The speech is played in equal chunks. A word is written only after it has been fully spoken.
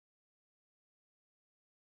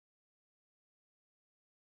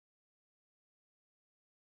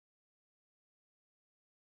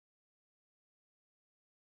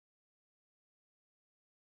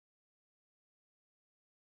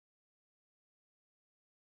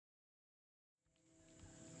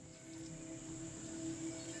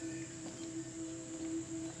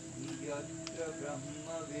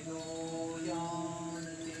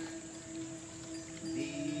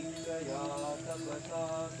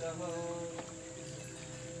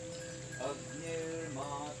अग्निर्मा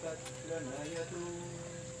तत्र नयतु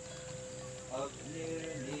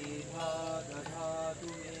अग्निर्मेधा दधातु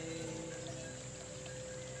मे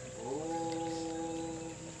ॐ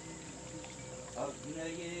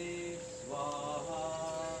अग्नये स्वाहा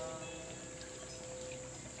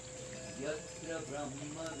यत्र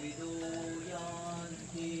ब्रह्मविदो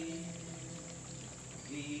यान्ति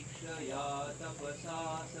दीक्षया तपसा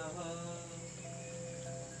सह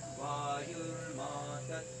वायुर्मा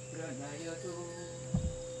तत्र नयतु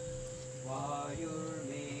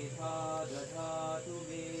वायुर्मेधा दधातु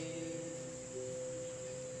मे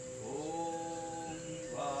ॐ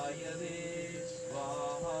वायवे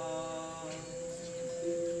स्वाहा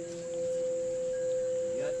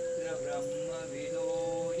यत्र ब्रह्मविदो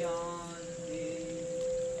यान्ति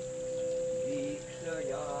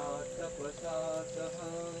दीक्षया तपसा सह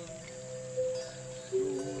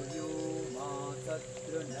सूर्यो मा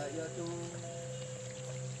तत्र नयतु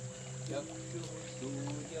चक्षुः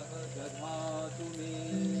सूर्यः दधातु मे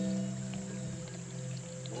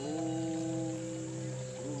ॐ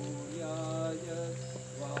सूर्याय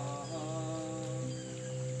स्वाहा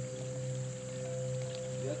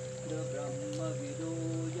यत्र ब्रह्मविदो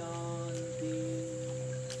यान्ति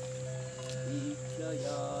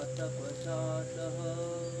दीक्षया तपसा सह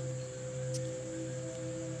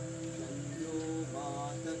चन्द्रो मा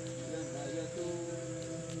तत्र नयतु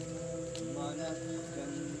मनः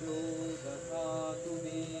चन्द्रो दधातु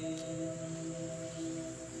मे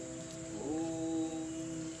ॐ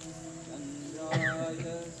चन्द्राय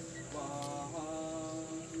स्वाहा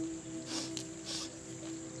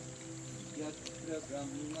यत्र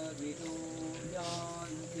ब्रह्मविदो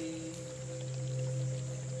यान्ति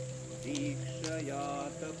दीक्षया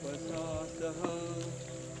तपसा सह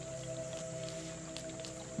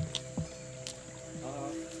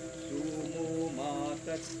सोमो मा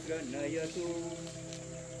तत्र नयतु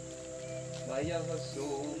वयः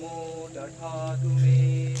सोमो दधातु मे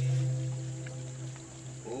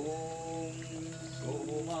ॐ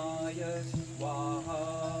सोमाय स्वाहा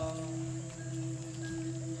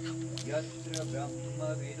यत्र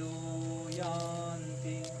ब्रह्मविदो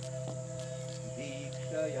यान्ति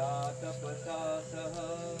दीक्षया तपसा सह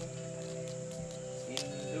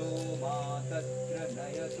इन्द्रो मा तत्र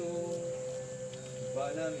नयतु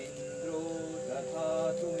बलमिन्द्रो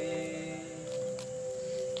दधातु मे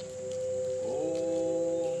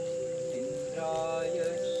ॐ इन्द्राय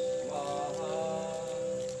स्वाहा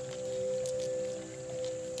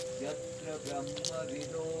यत्र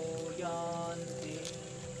ब्रह्मविदो यान्ति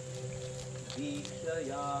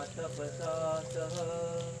दीक्षया तपसा सह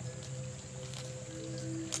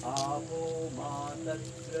आपो मा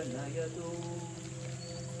तत्र नयतु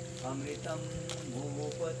अमृतं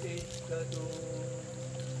मोपतिष्ठतु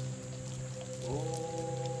ॐ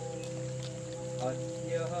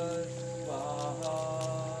अद्यः स्वाहा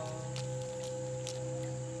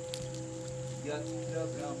यत्र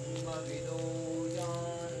ब्रह्मविदो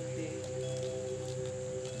यान्ति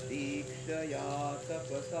दीक्षया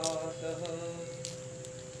तपसा सह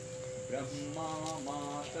ब्रह्मा मा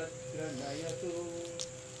तत्र नयतु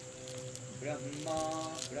ब्रह्मा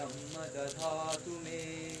ब्रह्म दधातु मे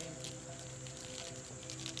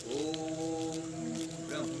ॐ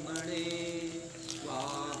ब्रह्मणे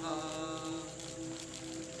स्वाहा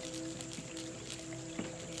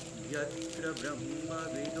यत्र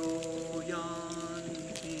ब्रह्मविदो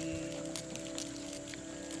यान्ति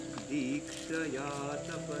दीक्षया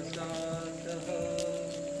तपसा सह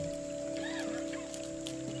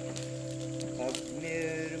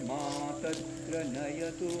अग्निर्मा तत्र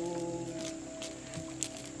नयतु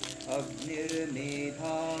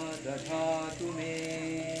अग्निर्मेधा दधातु मे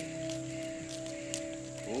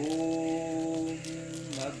ॐ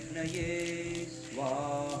अग्नये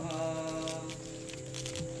स्वाहा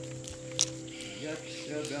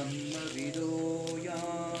यत्र ब्रह्मविदो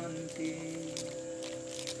यान्ति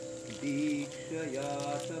दीक्षया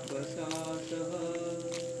तपसा सह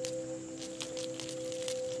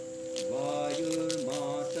वायुर्मा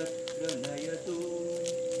तत्र नयतु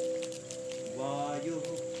वायुः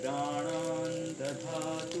प्राणान्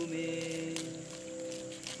दधातु मे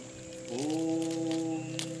ॐ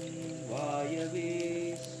वायवे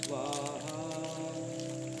स्वाहा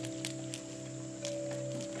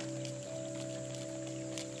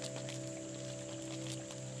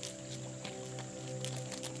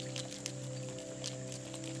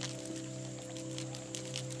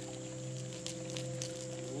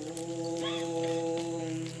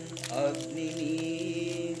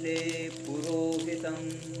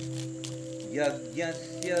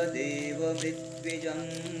यज्ञस्य देवमृत्विजं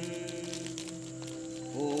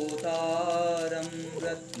होतारं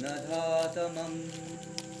व्रत रत्नधातमम्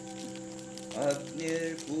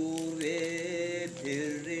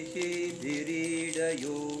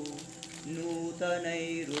अग्निर्पूर्वेभिर्ऋषिभिरीडयो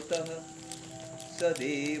नूतनैरुतः स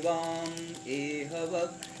देवाम् एह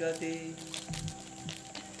वक्षते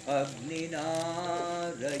अग्निना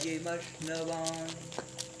रयिमश्नवान्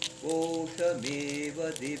कोशमेव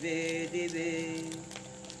दिवे दिवे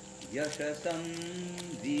यशसं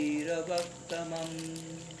वीरवक्तमम्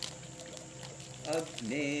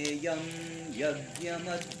अग्नेयं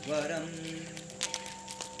यज्ञमध्वरम्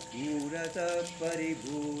पूरतः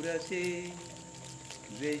परिभूरसि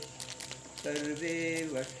सर्वे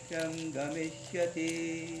वश्यं गमिष्यति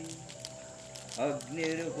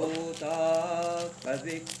अग्निर्होता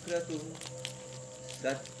कविक्रतुः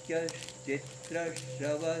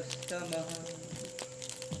सत्यश्चित्रश्रवस्तमः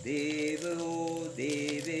देवो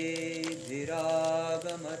देवेभिरागमत्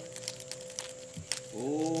ॐ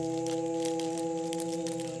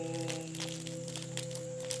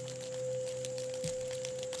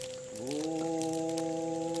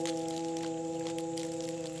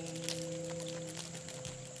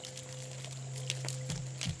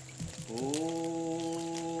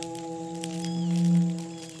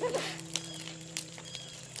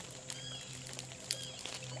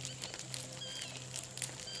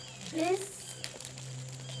This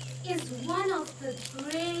is one of the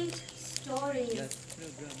great stories.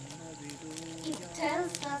 It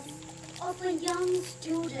tells us of a young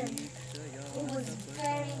student who was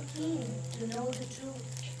very keen to know the truth.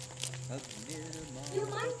 You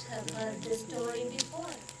might have heard this story before,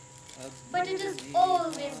 but it is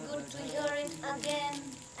always good to hear it again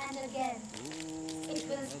and again. It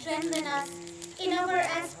will strengthen us in our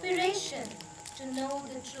aspiration to know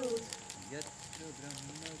the truth.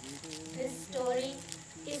 This story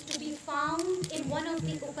is to be found in one of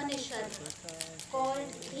the Upanishads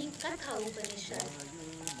called the Katha Upanishad.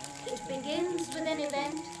 It begins with an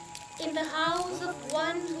event in the house of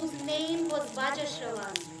one whose name was Vajashrava,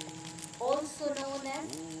 also known as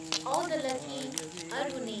Auroville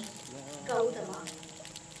Aruni Gautama.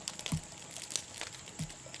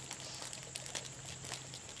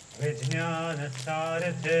 Vijnana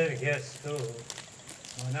sarathir yastu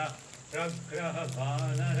mana pragraha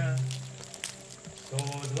vanara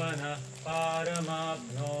sodvana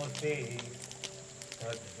paramapnoti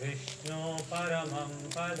tad vishnu paramam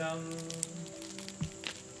padam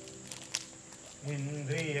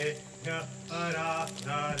indriyeshya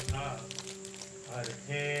parathartha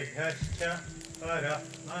arthebhyascha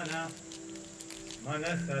paramana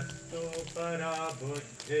manasastu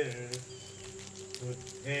parabuddhir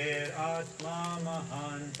buddhir atma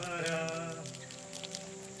mahan para.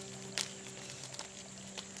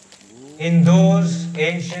 In those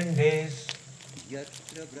ancient days,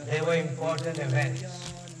 there were important events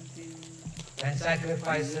when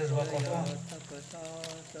sacrifices were performed.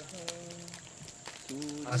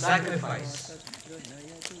 A sacrifice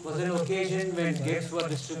was an occasion when gifts were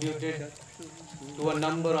distributed to a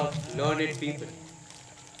number of learned people.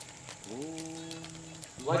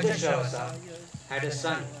 Vajashrava had a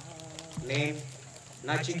son named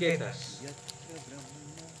Nachiketas.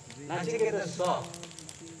 Nachiketas saw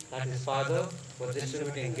that his father was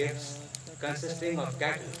distributing gifts consisting of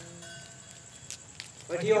cattle.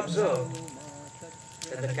 But he observed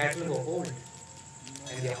that the cattle were old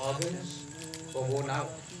and their organs were worn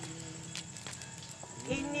out.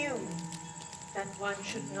 He knew that one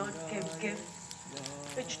should not give gifts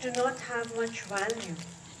which do not have much value.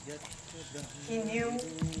 He knew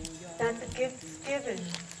that the gifts given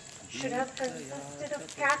should have consisted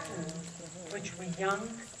of cattle which were young,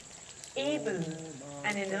 able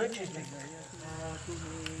and energetic.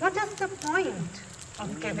 What is the point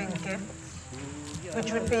of giving gifts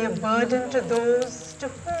which would be a burden to those to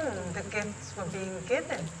whom the gifts were being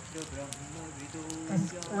given?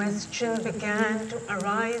 This question began to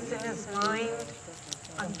arise in his mind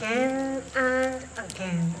again and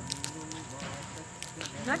again.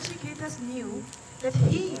 Nachiketas knew that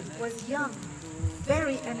he was young,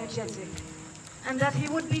 very energetic, and that he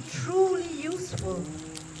would be truly useful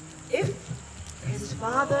if his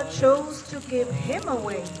father chose to give him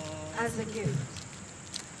away as a gift.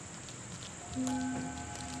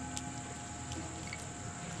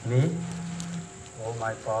 Me, O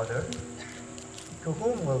my father, to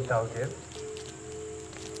whom wilt thou give?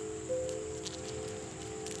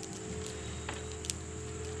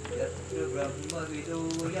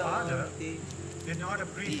 The father did not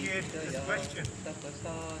appreciate this question.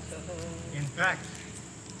 In fact,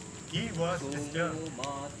 he was disturbed.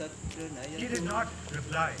 He did not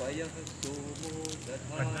reply.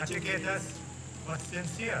 But Nachiketas was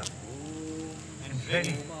sincere and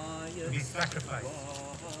ready to be sacrificed.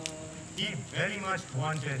 He very much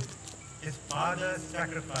wanted his father's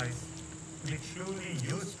sacrifice to be truly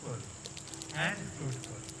useful and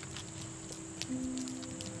fruitful.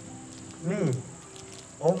 Me,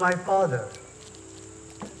 O my father,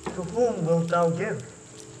 to whom wilt thou give?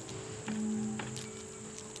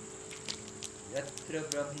 Yatra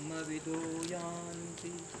Brahma Vido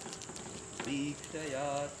Yanti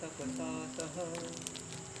Dikshaya Tapasa Saha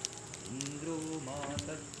Indro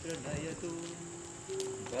Matatra Nayatu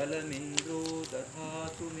Balamindro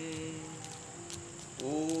Dadhatu Me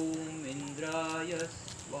Om Indraya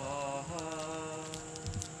Swaha.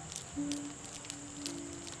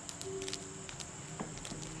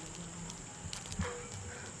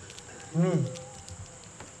 Me,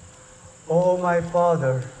 O my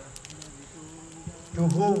father, to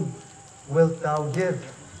whom wilt thou give?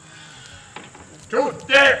 To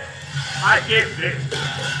death I give thee.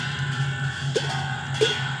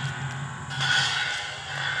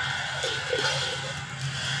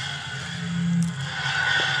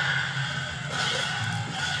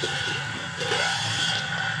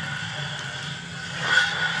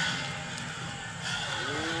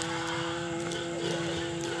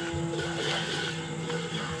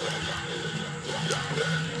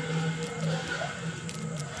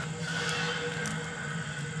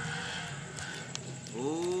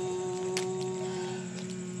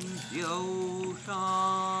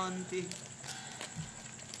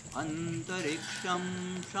 Antariksham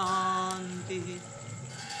Shanti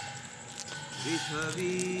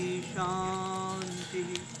Prithvi Shanti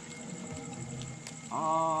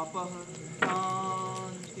Apah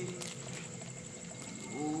Shanti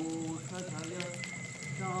Oshadhaya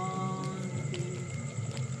Shanti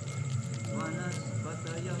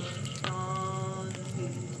Vanaspataya Shanti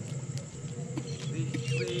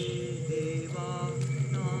Vishwe Deva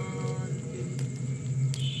Shanti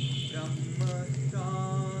Brahma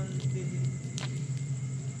Shanti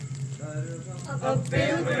A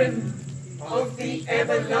pilgrim of the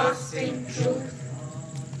everlasting truth,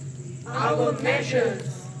 our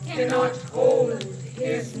measures cannot hold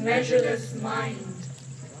his measureless mind.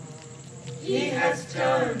 He has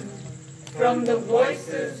turned from the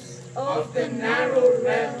voices of the narrow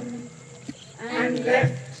realm and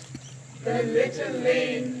left the little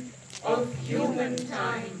lane of human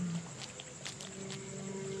time.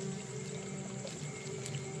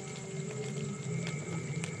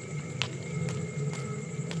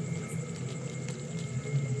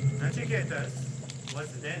 Nachiketas was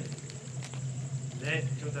then led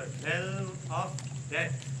to the realm of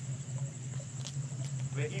death,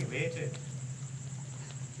 where he waited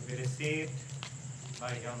to be received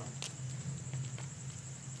by Yama.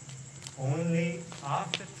 Only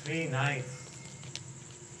after 3 nights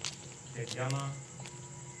did Yama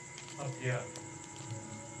appear.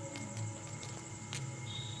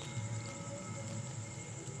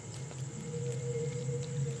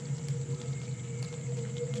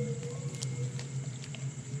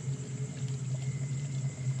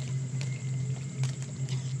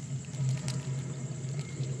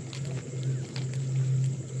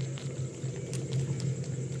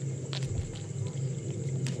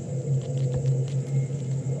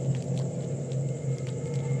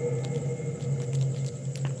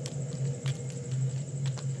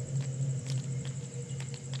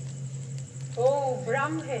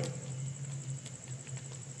 Brahmin,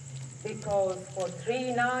 because for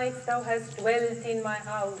 3 nights thou hast dwelt in my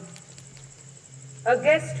house, a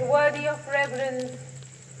guest worthy of reverence,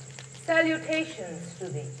 salutations to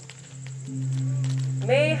thee.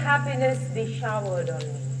 May happiness be showered on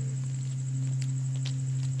me.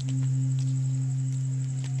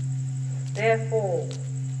 Therefore,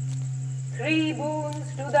 3 boons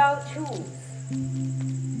do thou choose,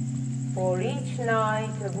 for each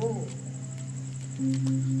night a boon.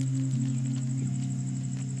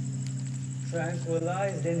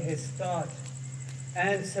 Tranquilized in his thought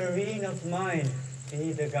and serene of mind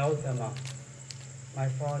be the Gautama, my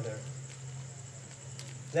father.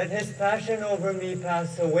 Let his passion over me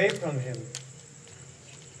pass away from him.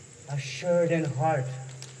 Assured in heart,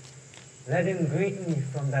 let him greet me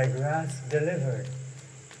from thy grasp delivered.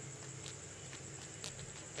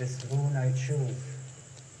 This boon I choose,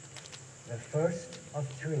 the first of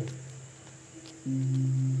 3.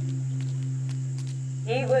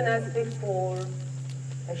 Even as before,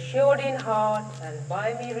 assured in heart, and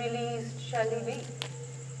by me released shall he be.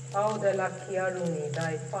 Audalakyaruni,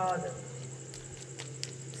 thy father.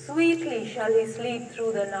 Sweetly shall he sleep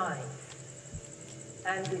through the night,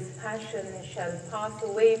 and his passion shall pass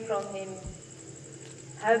away from him,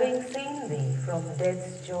 having seen thee from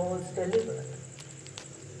death's jaws delivered.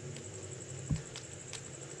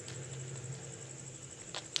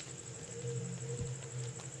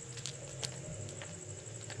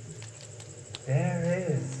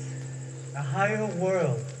 higher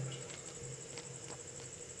world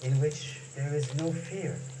in which there is no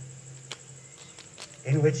fear,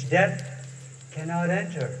 in which death cannot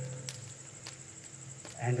enter,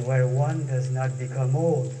 and where one does not become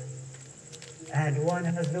old, and one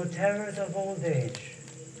has no terrors of old age.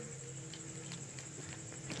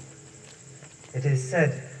 It is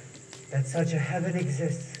said that such a heaven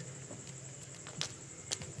exists,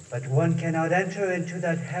 but one cannot enter into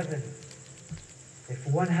that heaven if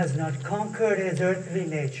one has not conquered his earthly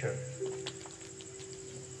nature.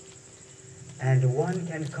 And one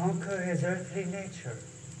can conquer his earthly nature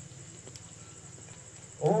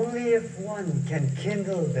only if one can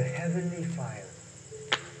kindle the heavenly fire.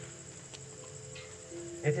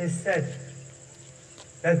 It is said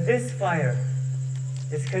that this fire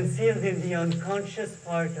is concealed in the unconscious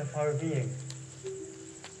part of our being.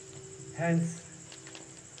 Hence,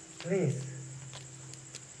 please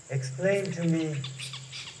explain to me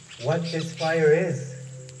what this fire is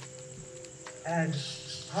and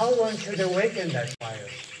how one should awaken that fire,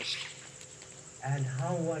 and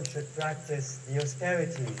how one should practice the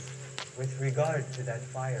austerities with regard to that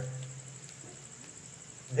fire.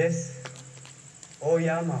 This, O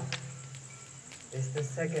Yama, is the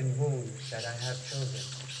second wound that I have chosen.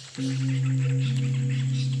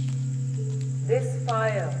 This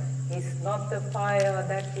fire is not the fire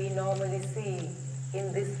that we normally see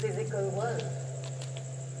in this physical world.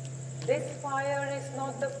 This fire is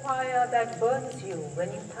not the fire that burns you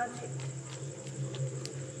when you touch it.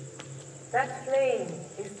 That flame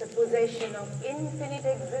is the possession of infinite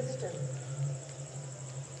existence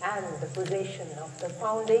and the possession of the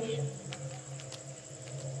foundation.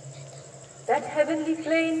 That heavenly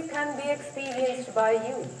flame can be experienced by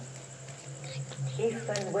you if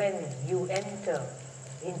and when you enter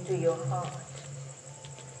into your heart.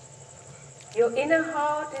 Your inner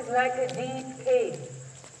heart is like a deep cave,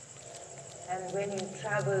 and when you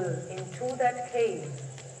travel into that cave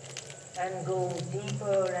and go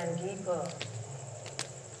deeper and deeper,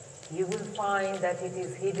 you will find that it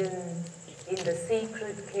is hidden in the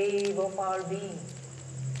secret cave of our being.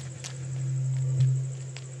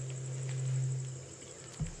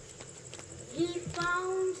 He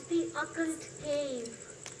found the occult cave,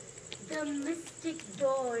 the mystic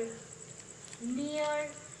door,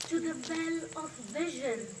 near to the well of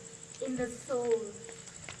vision in the soul,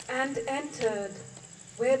 and entered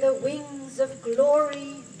where the wings of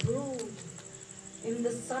glory brood, in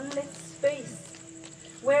the sunlit space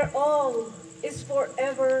where all is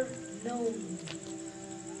forever known.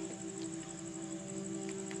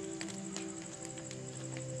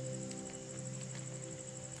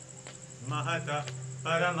 Mahata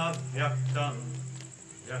paramabhyaktam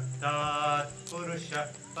yaktat purusha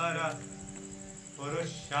para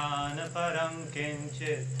purushana param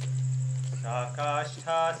kinchit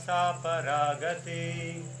sakashtha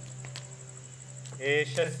saparagati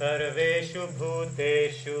esha sarveshu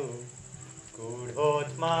bhuteshu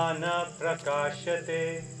gudhotmana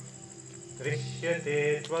prakashate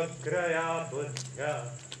drishyate tvagraya buddhya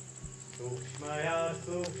sukshmaya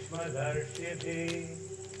sukshmadarshiti.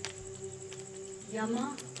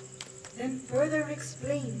 Yama then further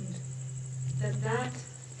explained that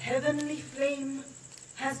heavenly flame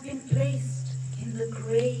has been placed in the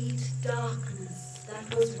great darkness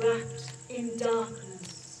that was wrapped in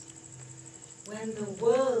darkness when the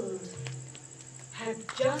world had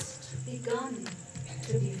just begun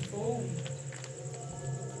to be formed.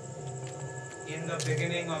 In the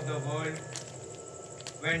beginning of the world,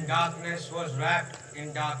 when darkness was wrapped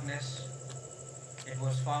in darkness, it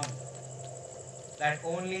was found that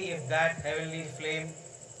only if that heavenly flame,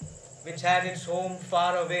 which had its home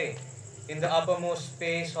far away in the uppermost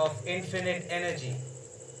space of infinite energy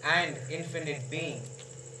and infinite being,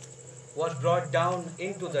 was brought down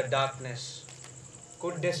into the darkness,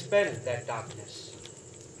 could dispel that darkness.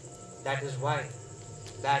 That is why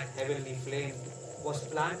that heavenly flame was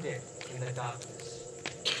planted in the darkness.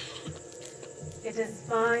 It is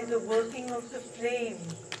by the working of the flame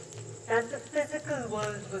that the physical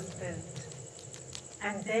world was built.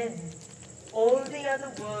 And then all the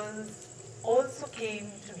other worlds also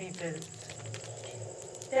came to be built.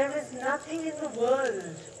 There is nothing in the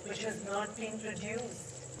world which has not been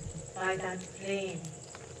produced by that flame.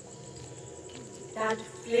 That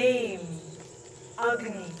flame,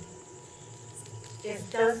 Agni, is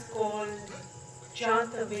thus called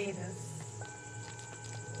Jata Vedas,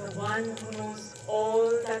 the one who knows all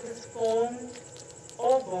that is formed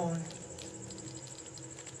or born.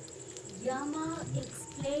 Yama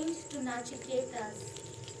explained to Nachiketas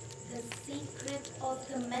the secret of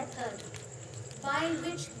the method by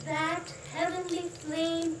which that heavenly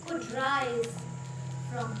flame could rise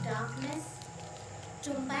from darkness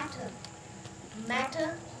to matter,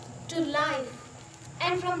 matter to life,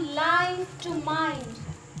 and from life to mind,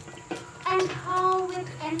 and how it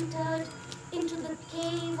entered into the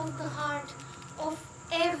cave of the heart of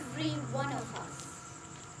every one of us.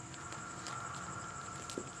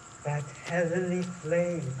 That heavenly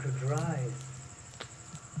flame could rise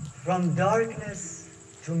from darkness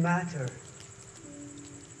to matter,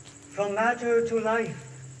 from matter to life,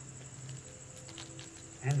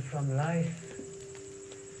 and from life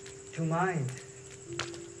to mind.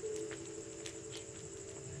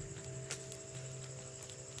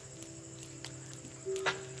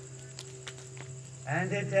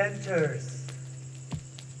 And it enters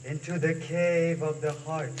into the cave of the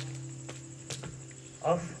heart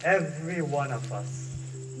of every one of us.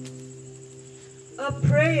 A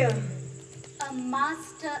prayer, A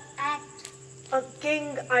master act, A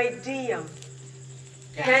king idea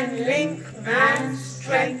can link man's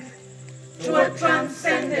strength to a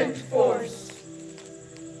transcendent force.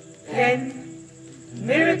 Then,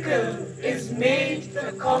 miracle is made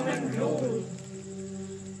the common rule.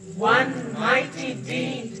 One mighty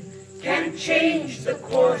deed can change the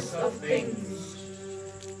course of things.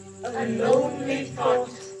 A lonely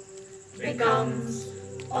thought becomes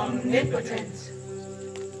omnipotent.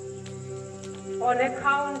 On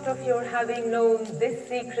account of your having known this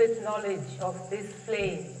secret knowledge of this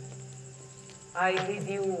flame, I give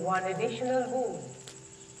you one additional boon.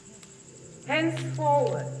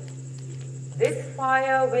 Henceforward, this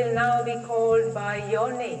fire will now be called by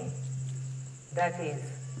your name, that is,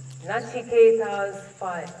 Nachiketas'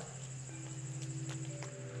 fire.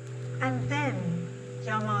 And then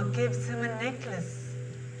Yama gives him a necklace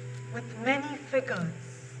with many figures.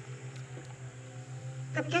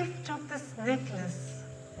 The gift of this necklace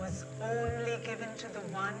was only given to the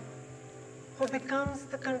one who becomes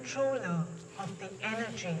the controller of the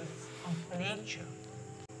energies of nature.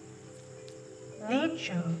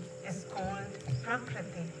 Nature is called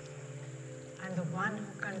Prakriti, and the one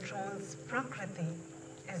who controls Prakriti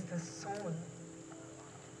is the soul.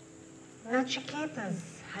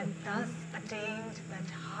 Nachiketas had thus attained that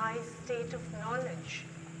high state of knowledge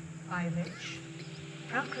by which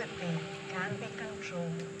Prakriti can be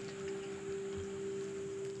controlled.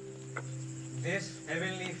 This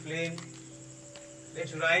heavenly flame,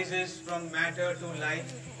 which rises from matter to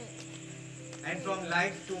life and from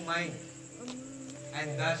life to mind,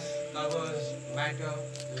 and thus covers matter,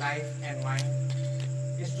 life and mind,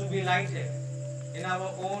 is to be lighted in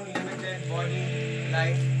our own limited body,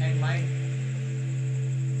 life and mind.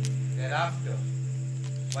 Thereafter,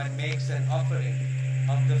 one makes an offering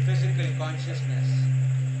of the physical consciousness,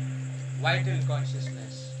 vital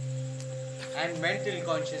consciousness, and mental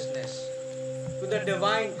consciousness to the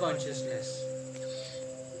divine consciousness.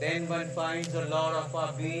 Then one finds the Lord of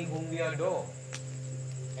our being whom we adore,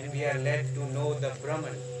 and we are led to know the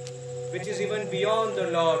Brahman, which is even beyond the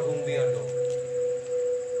Lord whom we adore.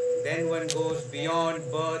 Then one goes beyond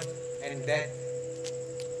birth and death,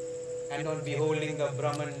 and on beholding the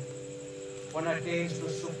Brahman, one attains to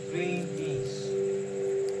supreme peace.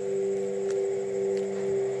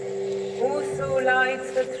 Whoso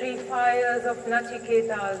lights the three fires of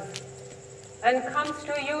Nachiketas and comes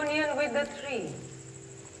to union with the three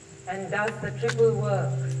and does the triple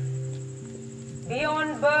work,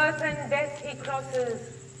 beyond birth and death he crosses,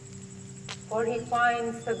 for he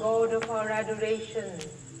finds the God of our adoration,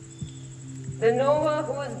 the knower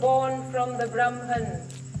who is born from the Brahman,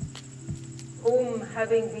 whom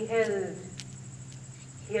having beheld,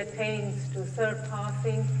 he attains to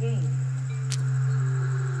surpassing peace.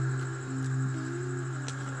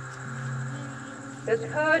 The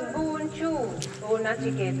third boon choose, O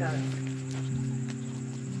Nachiketas.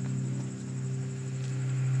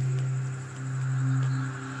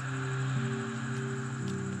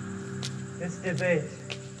 This debate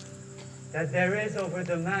that there is over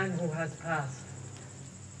the man who has passed.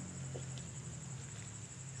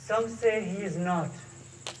 Some say he is not.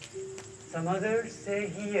 Some others say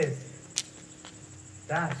he is.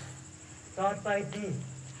 That, thought by thee,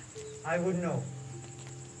 I would know.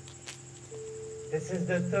 This is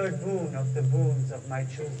the third boon of the boons of my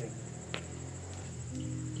choosing.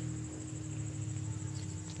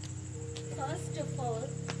 First of all,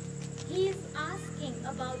 he is asking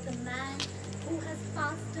about the man who has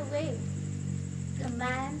passed away, the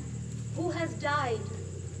man who has died.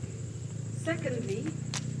 Secondly,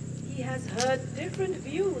 he has heard different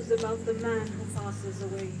views about the man who passes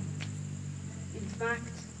away. In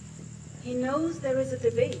fact, he knows there is a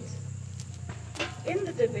debate. In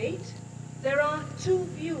the debate, there are two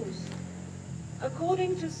views.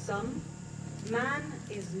 According to some, man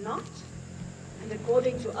is not, and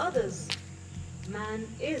according to others, man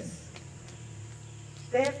is.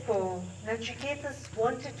 Therefore, Nachiketas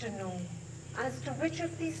wanted to know as to which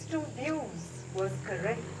of these two views was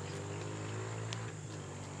correct.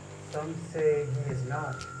 Some say he is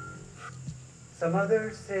not. Some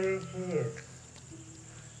others say he is.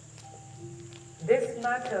 This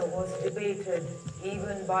matter was debated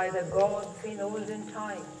even by the gods in olden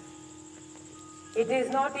times. It is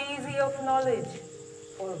not easy of knowledge,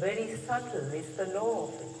 for very subtle is the law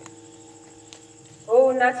of it.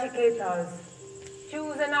 O Nachiketas,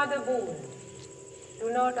 choose another boon.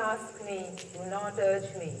 Do not ask me, do not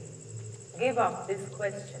urge me. Give up this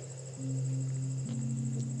question.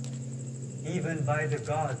 Even by the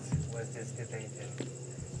gods was this debated.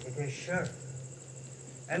 It is sure.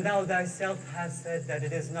 And thou thyself hast said that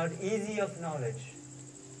it is not easy of knowledge.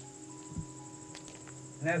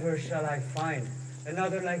 Never shall I find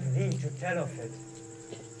another like thee to tell of it,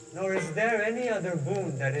 nor is there any other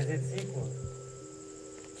boon that is its equal.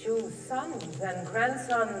 Choose sons and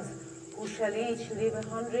grandsons who shall each live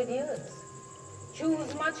 100 years.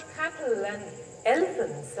 Choose much cattle and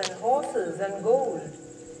elephants and horses and gold.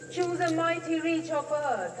 Choose a mighty reach of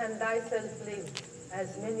earth and thyself live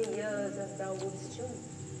as many years as thou wouldst choose.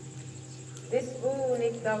 This boon,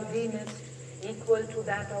 if thou deemest equal to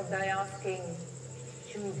that of thy asking,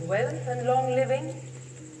 choose wealth and long living.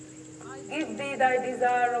 Give thee thy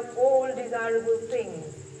desire of all desirable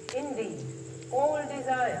things. Indeed, all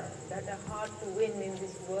desire that are hard to win in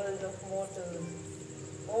this world of mortals,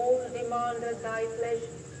 all demand at thy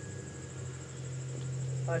pleasure.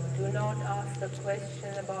 But do not ask the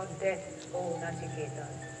question about death, O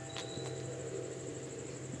Nachiketas.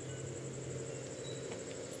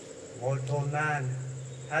 Mortal man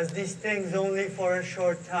has these things only for a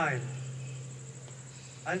short time,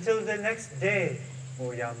 until the next day,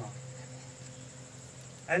 O Yama.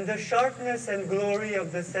 And the sharpness and glory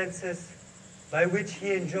of the senses by which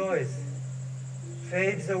he enjoys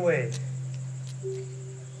fades away.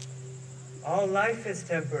 All life is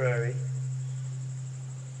temporary.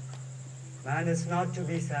 Man is not to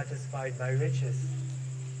be satisfied by riches.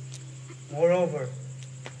 Moreover,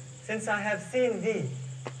 since I have seen thee,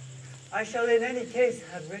 I shall in any case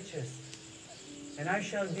have riches, and I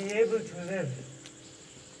shall be able to live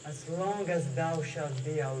as long as thou shalt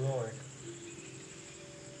be our Lord.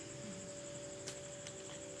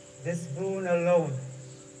 This boon alone,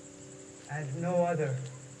 and no other.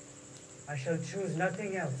 I shall choose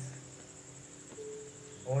nothing else.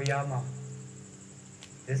 O Yama,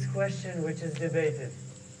 this question which is debated,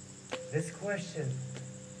 this question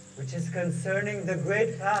which is concerning the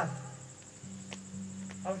great path,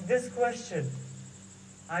 of this question,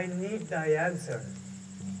 I need thy answer.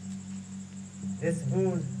 This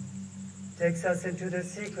boon takes us into the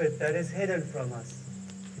secret that is hidden from us.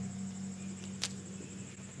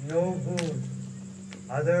 No boon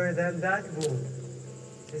other than that boon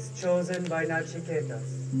is chosen by Nachiketas.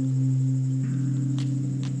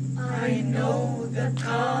 I know the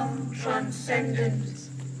calm transcendent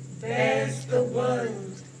bears the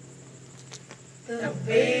world, the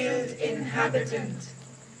veiled inhabitant,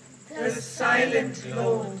 the silent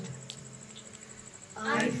Lord.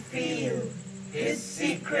 I feel his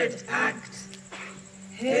secret act,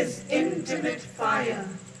 his intimate fire.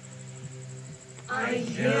 I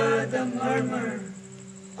hear the murmur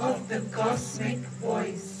of the cosmic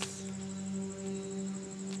voice.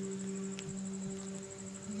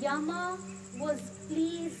 Yama was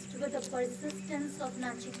pleased with the persistence of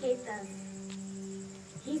Nachiketas.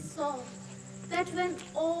 He saw that when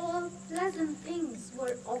all pleasant things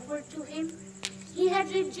were offered to him, he had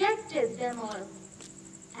rejected them all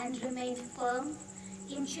and remained firm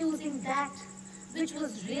in choosing that which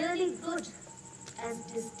was really good as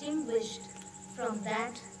distinguished from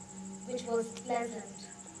that which was pleasant.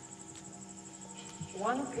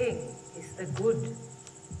 One thing is the good,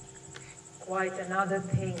 quite another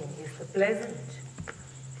thing is the pleasant.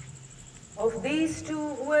 Of these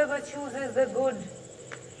two, whoever chooses the good,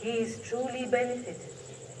 he is truly benefited.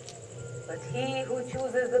 But he who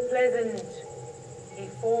chooses the pleasant, he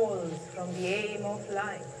falls from the aim of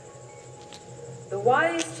life. The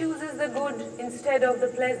wise chooses the good instead of the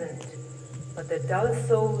pleasant, but the dull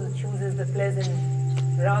soul chooses the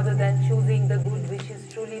pleasant rather than choosing the good which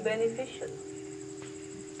is truly beneficial.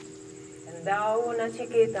 And thou, O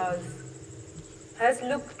Nachiketas, hast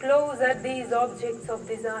looked close at these objects of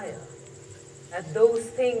desire, at those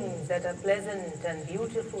things that are pleasant and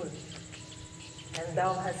beautiful, and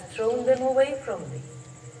thou hast thrown them away from thee.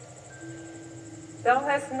 Thou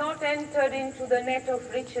hast not entered into the net of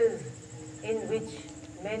riches in which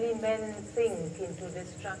many men sink into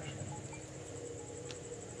destruction.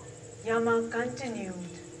 Yama continued,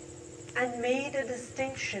 and made a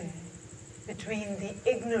distinction between the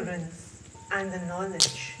ignorance and the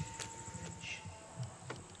knowledge.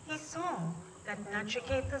 He saw that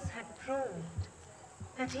Nachiketas had proved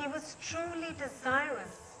that he was truly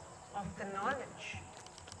desirous of the knowledge,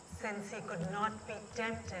 since he could not be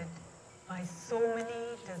tempted by so many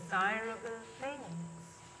desirable things.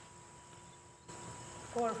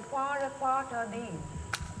 For far apart are these,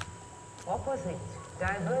 opposite,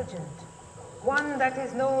 divergent, one that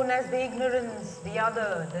is known as the ignorance, the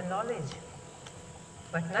other the knowledge.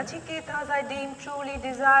 But Nachiketas I deem truly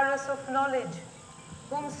desirous of knowledge,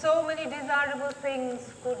 whom so many desirable things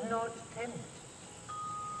could not tempt.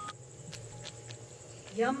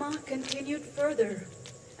 Yama continued further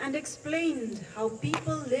and explained how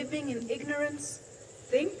people living in ignorance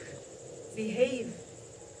think, behave,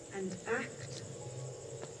 and act.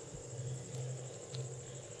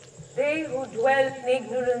 They who dwell in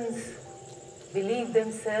ignorance believe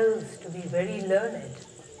themselves to be very learned.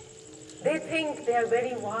 They think they are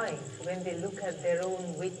very wise when they look at their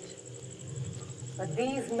own wit. But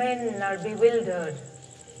these men are bewildered.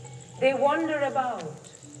 They wander about.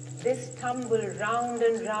 They stumble round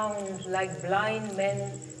and round like blind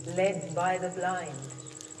men led by the blind.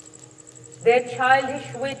 Their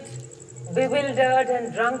childish wit, bewildered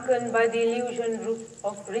and drunken by the illusion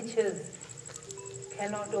of riches,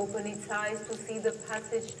 cannot open its eyes to see the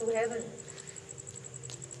passage to heaven.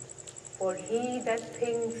 For he that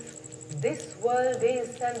thinks this world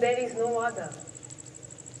is and there is no other,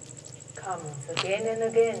 comes again and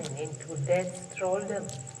again into death's thraldom.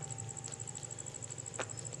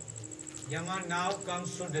 Yama now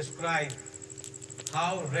comes to describe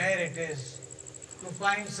how rare it is to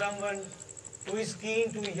find someone who is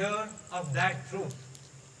keen to hear of that truth,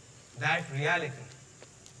 that reality,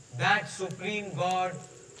 that supreme God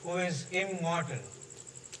who is immortal.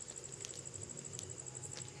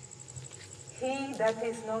 He that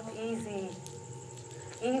is not easy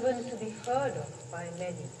even to be heard of by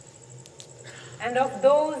many. And of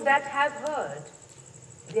those that have heard,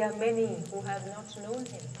 there are many who have not known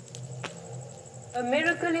him. A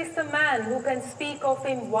miracle is the man who can speak of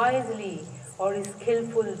him wisely or is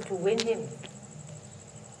skillful to win him.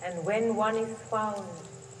 And when one is found,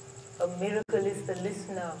 a miracle is the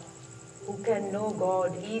listener who can know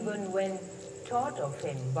God even when taught of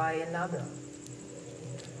him by another.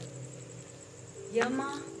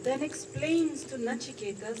 Yama then explains to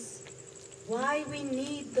Nachiketas why we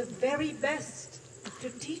need the very best to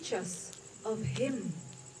teach us of him.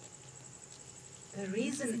 The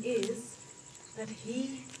reason is that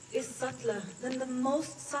he is subtler than the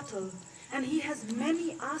most subtle, and he has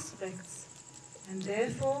many aspects, and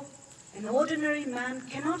therefore an ordinary man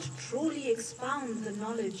cannot truly expound the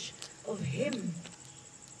knowledge of him.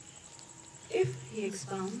 If he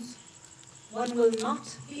expounds, one will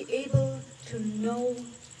not be able to know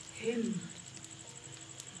him.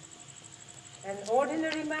 An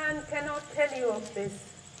ordinary man cannot tell you of this,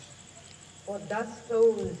 for thus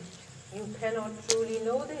told, you cannot truly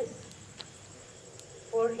know this,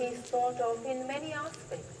 for he is thought of in many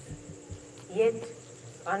aspects. Yet,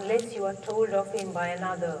 unless you are told of him by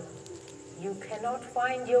another, you cannot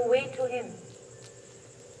find your way to him,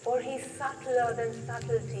 for he is subtler than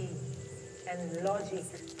subtlety, and logic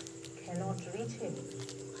cannot reach him.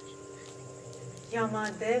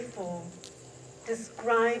 Yama therefore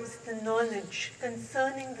describes the knowledge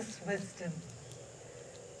concerning this wisdom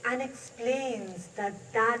and explains that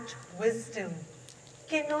that wisdom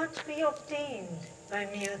cannot be obtained by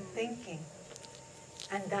mere thinking,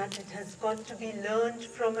 and that it has got to be learned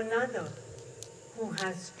from another who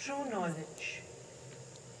has true knowledge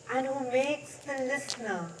and who makes the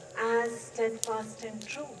listener as steadfast in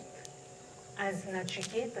truth as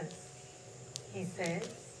Nachiketas. He says,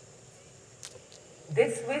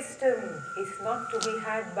 This wisdom is not to be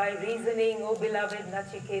had by reasoning, O beloved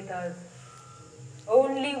Nachiketas.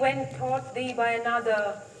 Only when taught thee by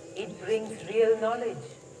another, it brings real knowledge,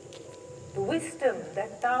 the wisdom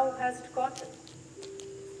that thou hast gotten.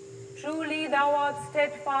 Truly thou art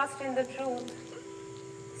steadfast in the truth.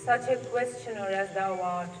 Such a questioner as thou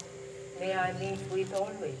art, may I meet with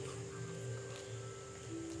always.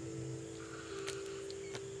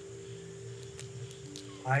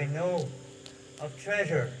 I know of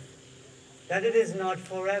treasure that it is not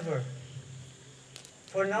forever.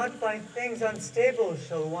 For not by things unstable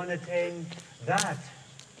shall one attain that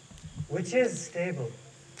which is stable.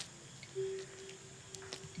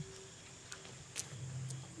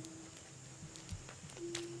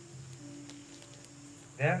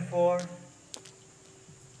 Therefore,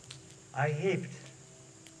 I heaped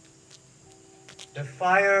the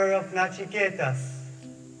fire of Nachiketas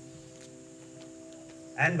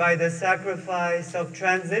and by the sacrifice of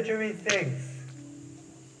transitory things,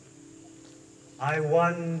 I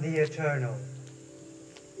won the eternal.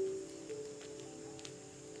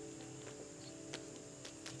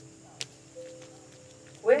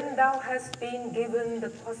 When thou hast been given the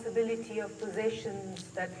possibility of possessions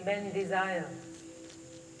that men desire,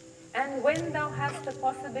 and when thou hast the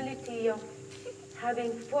possibility of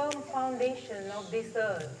having firm foundation of this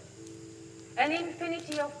earth, an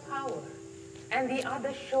infinity of power, and the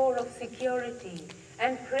other shore of security,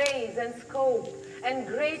 and praise and scope, and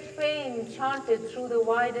great fame chanted through the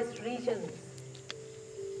widest regions,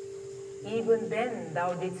 even then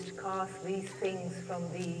thou didst cast these things from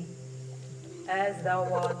thee, as thou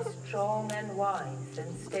art strong and wise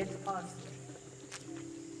and steadfast.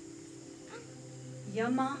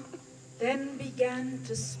 Yama then began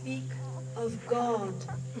to speak of God,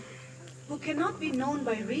 who cannot be known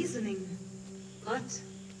by reasoning, but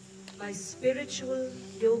by spiritual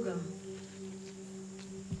yoga.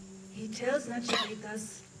 He tells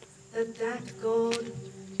Nachiketas that that God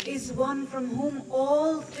is one from whom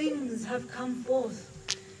all things have come forth,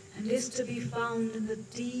 and is to be found in the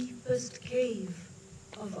deepest cave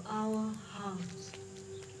of our heart.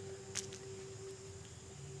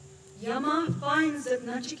 Yama finds that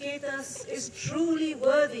Nachiketas is truly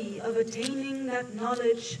worthy of attaining that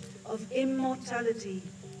knowledge of immortality,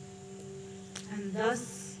 and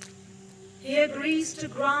thus he agrees to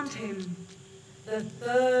grant him the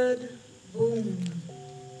third boon.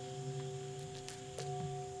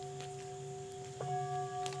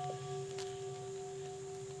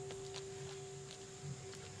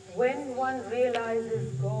 When one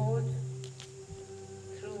realizes God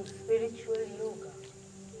through spiritual yoga,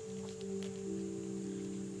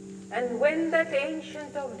 and when that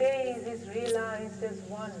Ancient of Days is realized as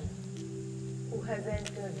one who has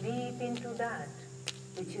entered deep into that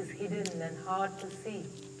which is hidden and hard to see,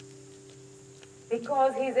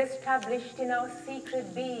 because he is established in our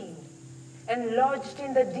secret being and lodged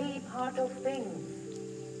in the deep heart of things,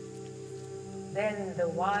 then the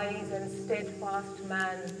wise and steadfast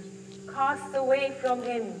man casts away from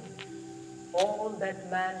him all that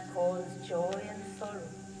man calls joy and sorrow.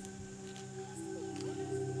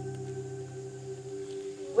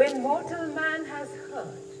 When mortal man has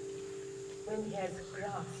heard, when he has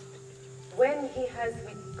grasped, when he has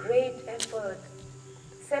with great effort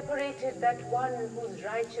separated that one who's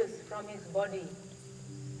righteous from his body,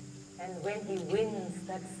 and when he wins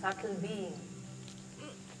that subtle being,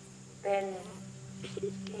 then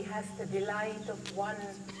he has the delight of one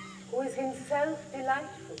who is himself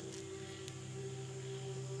delightful.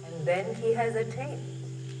 And then he has attained.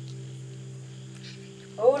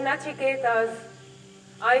 O Nachiketas,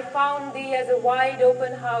 I found thee as a wide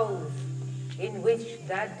open house in which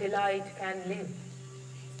that delight can live.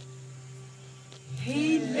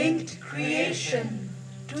 He linked creation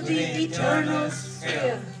to the eternal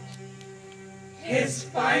sphere. His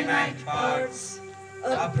finite parts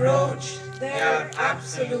approached their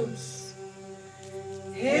absolutes.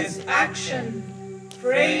 His action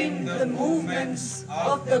framed the movements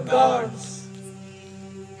of the gods.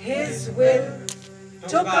 His will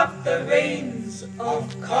took up the reins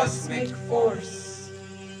of cosmic force.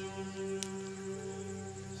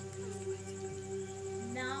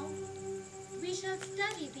 Now we shall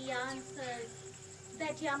study the answers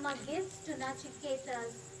that Yama gives to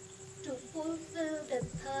Nachiketas to fulfill the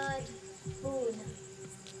third boon.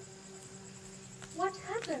 What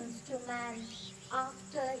happens to man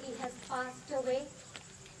after he has passed away?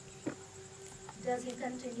 Does he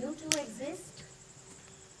continue to exist?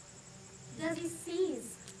 Does he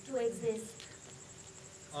cease to exist?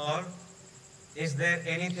 Or is there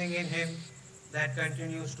anything in him that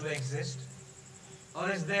continues to exist? Or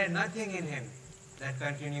is there nothing in him that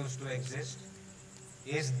continues to exist?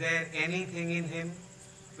 Is there anything in him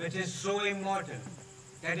which is so immortal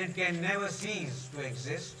that it can never cease to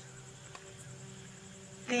exist?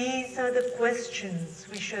 These are the questions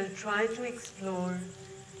we shall try to explore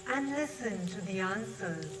and listen to the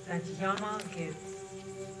answers that Yama gives.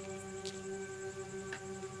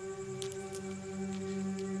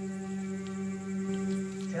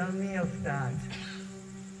 Tell me of that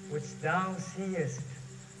which thou seest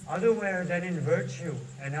otherwhere than in virtue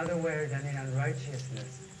and otherwhere than in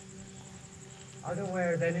unrighteousness,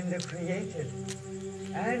 otherwhere than in the created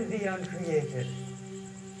and the uncreated,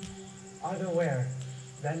 otherwhere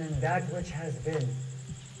than in that which has been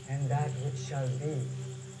and that which shall be.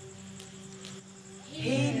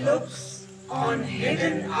 He looks on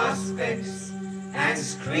hidden aspects and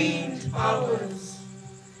screened powers.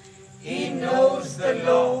 He knows the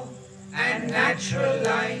law and natural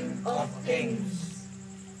line of things.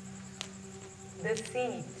 The the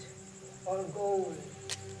seat or goal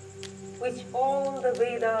which all the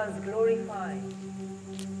Vedas glorify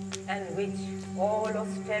and which all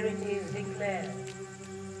austerities declare,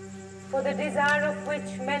 for the desire of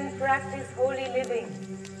which men practice holy living,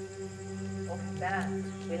 of that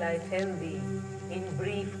will I tell thee in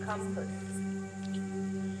brief compass.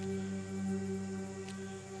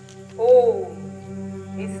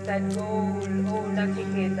 Om is that goal, O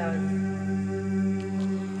Nachiketas.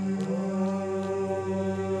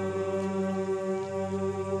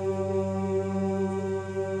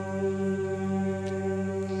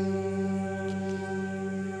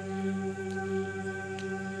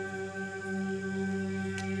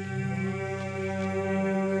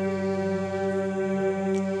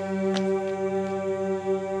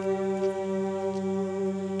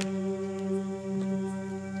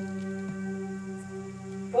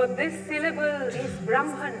 For this syllable is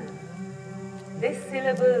Brahman, this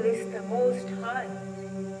syllable is the Most High.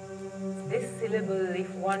 This syllable, if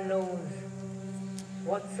one knows,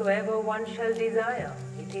 whatsoever one shall desire,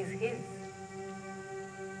 it is his.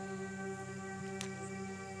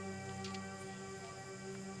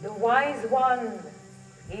 The wise one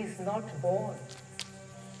is not born,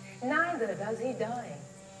 neither does he die.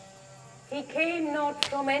 He came not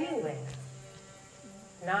from anywhere,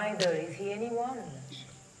 neither is he anyone.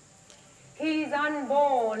 He is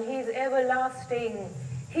unborn, he is everlasting,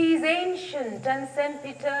 he is ancient and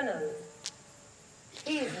sempiternal.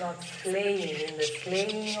 He is not slain in the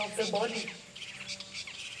slaying of the body.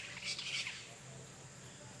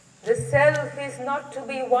 The self is not to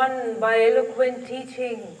be won by eloquent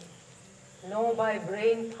teaching, nor by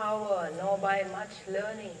brain power, nor by much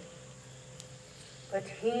learning. But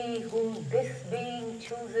he whom this being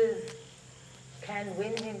chooses can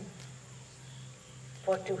win him.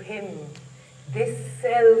 For to him, this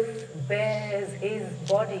self bears his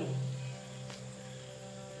body.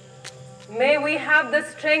 May we have the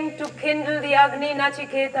strength to kindle the Agni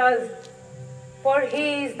Nachiketas, for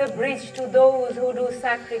he is the bridge to those who do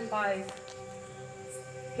sacrifice.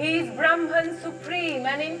 He is Brahman supreme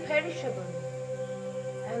and imperishable,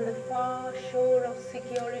 and the far shore of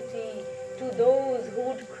security to those who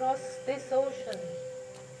would cross this ocean.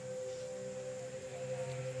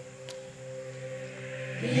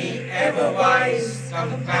 The ever-wise,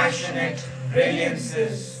 compassionate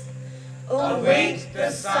brilliances await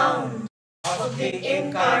the sound of the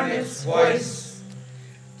incarnate's voice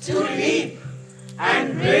to leap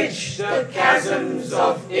and bridge the chasms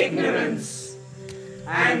of ignorance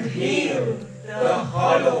and heal the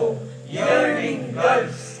hollow, yearning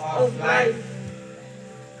gulfs of life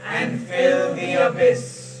and fill the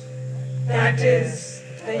abyss that is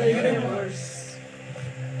the universe.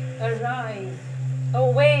 Arise,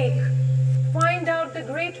 awake, find out the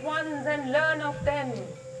great ones and learn of them.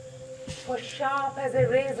 For sharp as a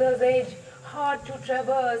razor's edge, hard to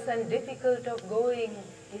traverse and difficult of going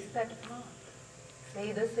is that path,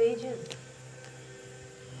 say the sages.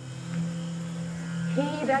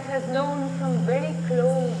 He that has known from very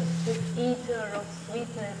close this eater of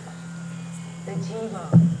sweetness, the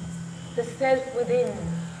Jiva, the self within,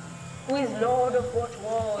 who is Lord of what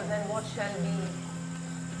was and what shall be,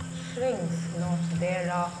 shrinks not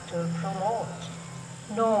thereafter from aught,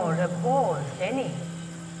 nor abhors any.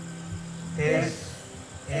 This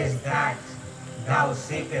is that thou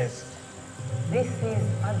seekest. This is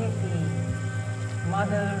Aditi,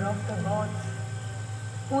 mother of the gods,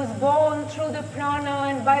 who is born through the prana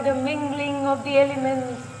and by the mingling of the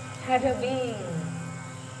elements had her being.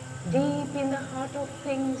 Deep in the heart of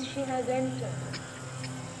things she has entered.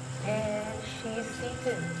 There she is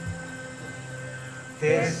seated.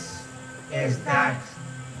 This is that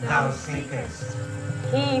thou seekest.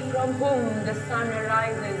 He from whom the sun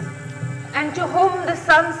arises, and to whom the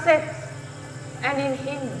sun sets, and in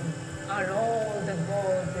him are all the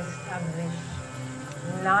gods established.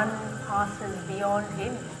 None passes beyond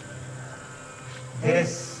him.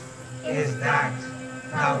 This is that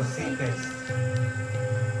thou seekest.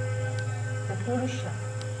 The Purusha,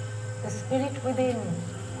 the spirit within,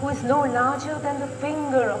 who is no larger than the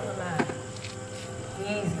finger of a man.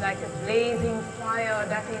 He is like a blazing fire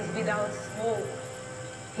that is without smoke.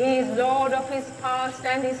 He is Lord of his past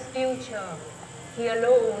and his future. He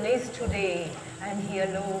alone is today, and he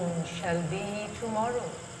alone shall be tomorrow.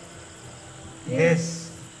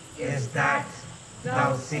 This is that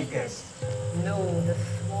thou seekest. Lo, the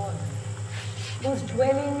swan, whose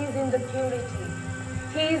dwelling is in the purity.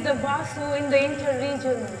 He is the Vasu in the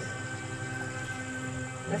interregions,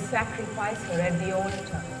 the sacrificer at the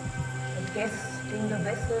altar, the guest in the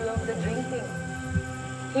vessel of the drinking.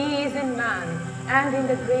 He is in man and in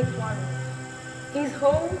the great one. His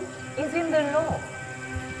home is in the law,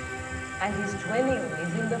 and his dwelling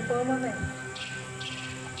is in the firmament.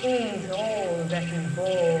 He is all that is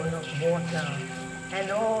born of water, and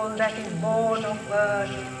all that is born of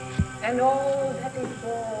earth, and all that is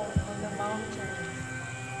born on the mountains.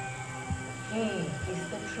 He is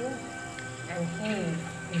the truth, and he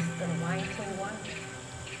is the mighty one.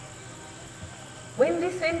 When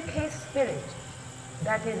this encased spirit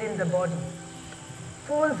that is in the body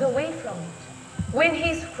falls away from it, when he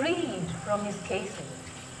is freed from his casing,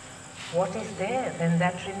 what is there then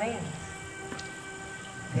that remains?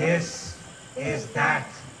 This is that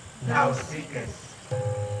thou seekest.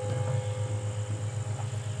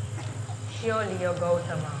 Surely, O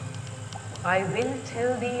Gautama, I will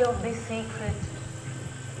tell thee of this secret,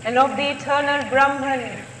 and of the eternal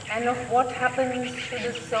Brahman, and of what happens to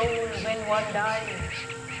the soul when one dies.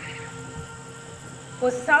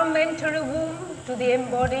 For some enter a womb to the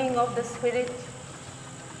embodying of the spirit,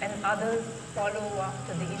 and others follow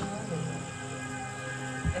after the immovable.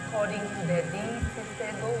 According to their deeds is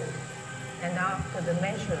their goal, and after the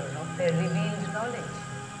measure of their revealed knowledge.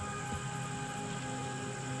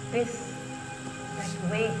 This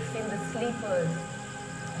that wakes in the sleepers,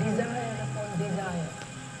 desire upon desire.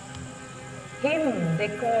 Him they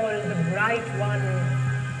call the Bright One,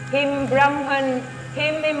 him Brahman,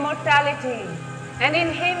 him immortality, and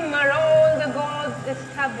in him are all the gods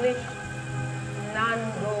established.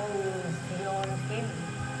 None goes beyond him.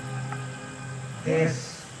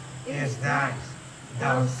 This is that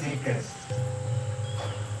thou seekest.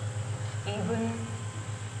 Even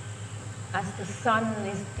as the sun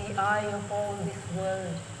is the eye of all this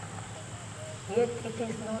world, yet it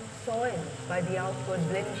is not soiled by the outward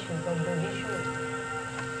blemishes of the visual.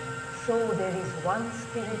 So there is one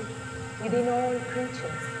spirit within all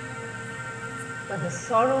creatures. But the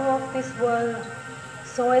sorrow of this world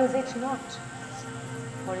soils it not,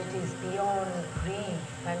 for it is beyond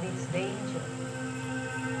grief and its danger.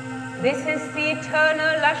 This is the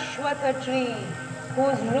eternal Ashwatha tree,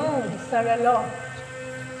 whose roots are aloft,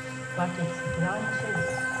 but its branches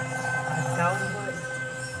are downward.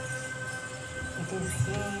 It is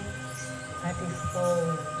he that is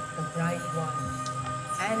called the Bright One,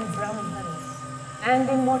 and Brahman, and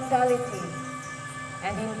immortality,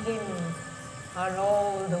 and in him are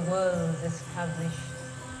all the worlds established.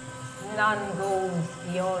 None goes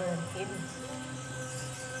beyond him.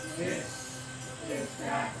 This is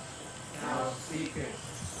that thou seekest.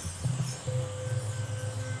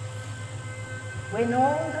 When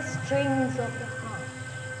all the strings of the heart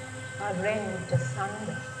are rent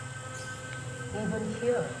asunder, even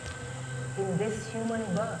here, in this human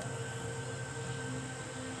birth,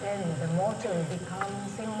 then the mortal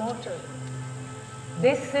becomes immortal.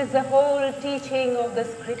 This is the whole teaching of the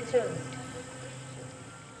scriptures.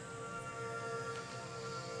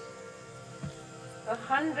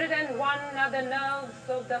 101 are the nerves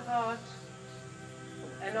of the heart,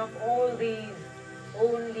 and of all these,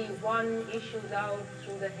 only one issues out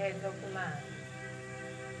through the head of the man.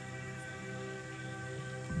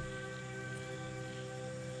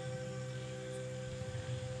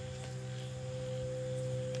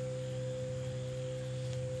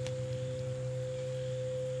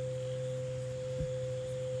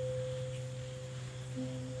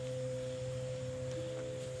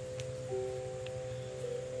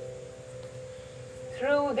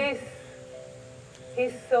 Through this,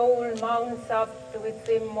 his soul mounts up to its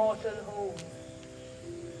immortal home,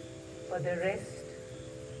 but the rest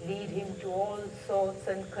lead him to all sorts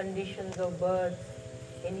and conditions of births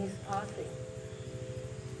in his passing.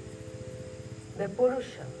 The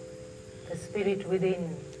Purusha, the spirit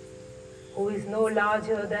within, who is no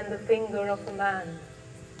larger than the finger of a man,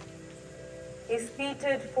 is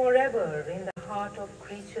seated forever in the heart of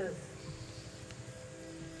creatures.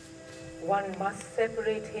 One must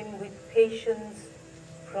separate him with patience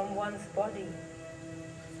from one's body,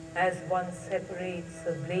 as one separates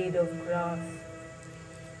a blade of grass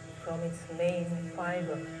from its main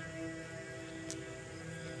fiber.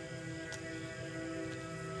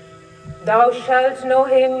 Thou shalt know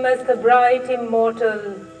him as the bright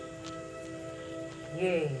immortal,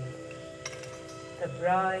 yea, the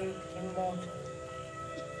bright immortal.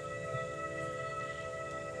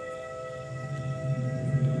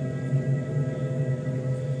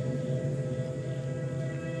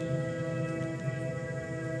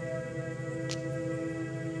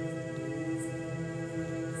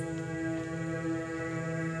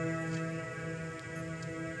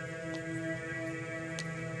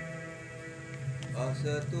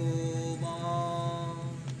 Asato ma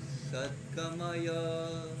satkamaya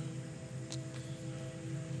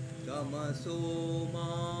tamaso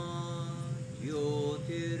ma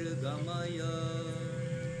Jyotirgamaya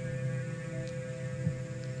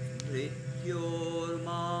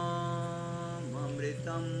Mrityormam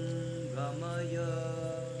Amritam Gamaya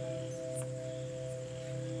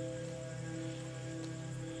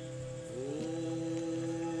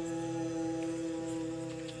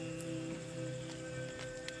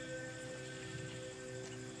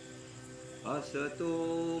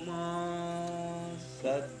Asato ma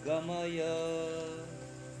Sadgamaya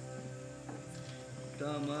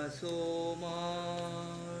Tamaso ma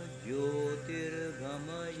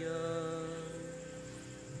Jyotirgamaya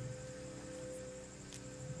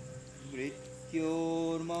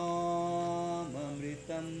Mrityormam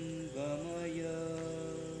Amritam Gamaya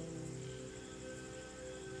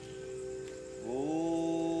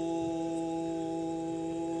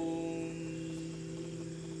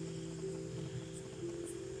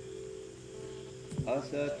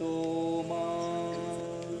Asato ma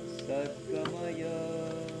Sadgamaya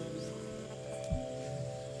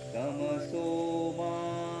Tamaso ma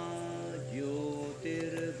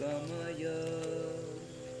Jyotirgamaya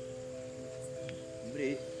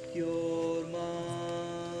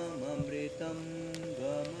Mrityormam Amritam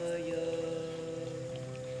Gamaya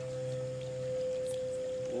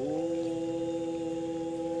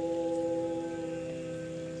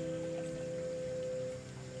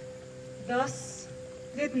Thus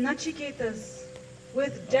did Nachiketas,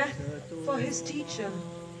 with death for his teacher,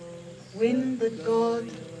 win the God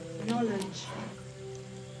knowledge.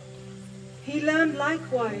 He learned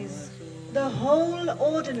likewise the whole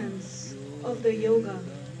ordinance of the yoga.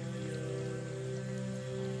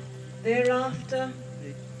 Thereafter,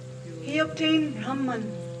 he obtained Brahman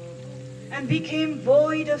and became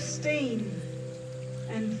void of stain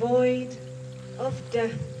and void of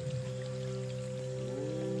death.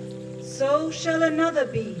 So shall another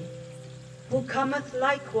be, who cometh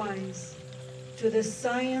likewise to the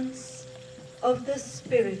science of the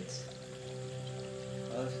Spirit.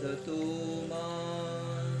 Asato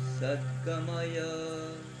ma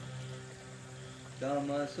Sadgamaya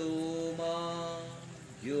Tamaso ma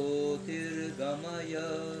Jyotirgamaya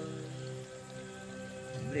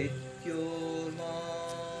Mrityormam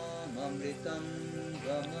Amritam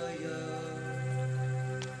Gamaya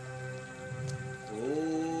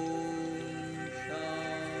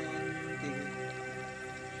Shanti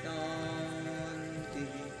Shanti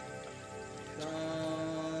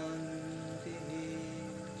Shanti.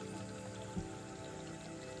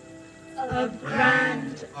 A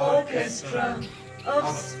grand orchestra of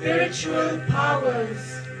spiritual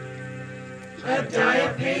powers, a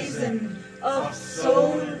diapason of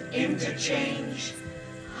soul interchange,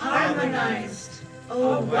 harmonized,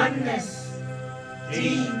 a oneness,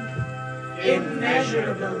 deep,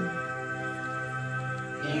 immeasurable.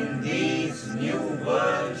 In these new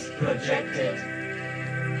worlds projected,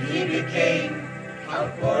 he became a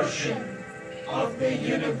portion of the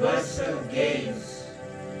universal gaze,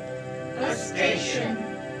 a station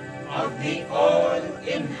of the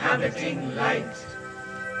all-inhabiting light,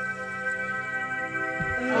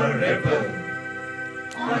 a ripple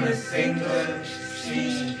on a single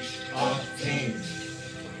sea of peace.